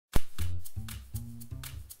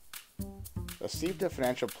Ecivda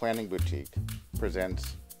Financial Planning Boutique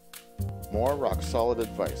presents more rock-solid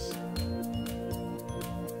advice.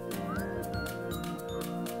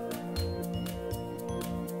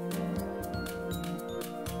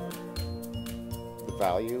 The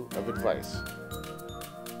value of advice.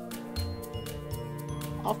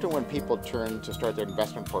 Often when people turn to start their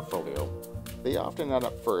investment portfolio, they often end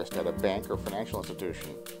up first at a bank or financial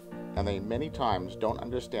institution, and they many times don't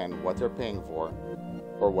understand what they're paying for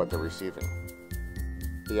or what they're receiving.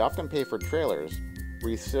 They often pay for trailers,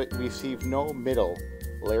 receive no middle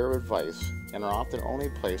layer of advice, and are often only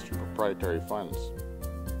placed in proprietary funds.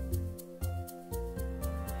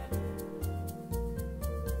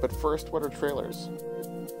 But first, what are trailers?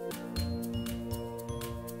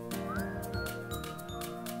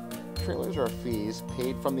 Trailers are fees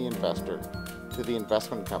paid from the investor to the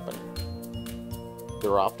investment company.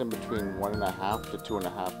 They're often between 1.5% to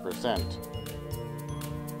 2.5%.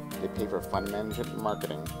 They pay for fund management and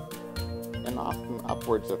marketing, and often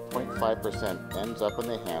upwards of 0.5% ends up in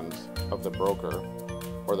the hands of the broker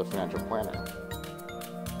or the financial planner.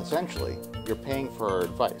 Essentially, you're paying for our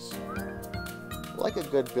advice. Like a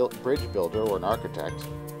good bridge builder or an architect,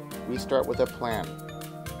 we start with a plan,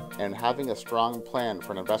 and having a strong plan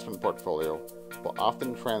for an investment portfolio will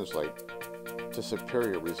often translate to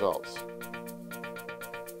superior results.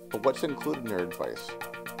 But what's included in our advice?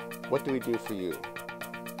 What do we do for you?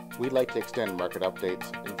 We'd like to extend market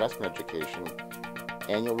updates, investment education,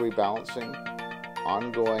 annual rebalancing,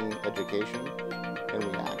 ongoing education, and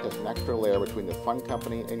we act as an extra layer between the fund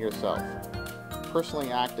company and yourself,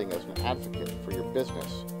 personally acting as an advocate for your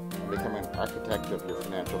business and becoming an architect of your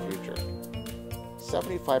financial future.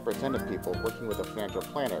 75% of people working with a financial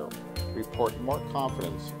planner report more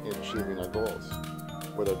confidence in achieving their goals,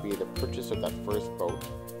 whether it be the purchase of that first boat,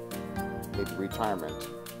 maybe retirement,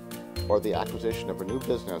 or the acquisition of a new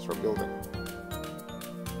business or building.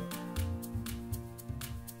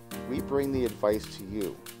 We bring the advice to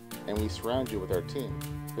you, and we surround you with our team.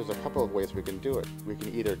 There's a couple of ways we can do it. We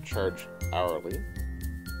can either charge hourly,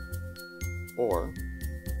 or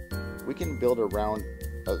we can build around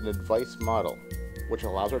an advice model, which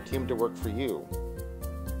allows our team to work for you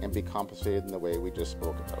and be compensated in the way we just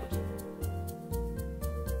spoke about.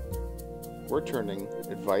 We're turning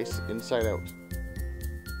advice inside out.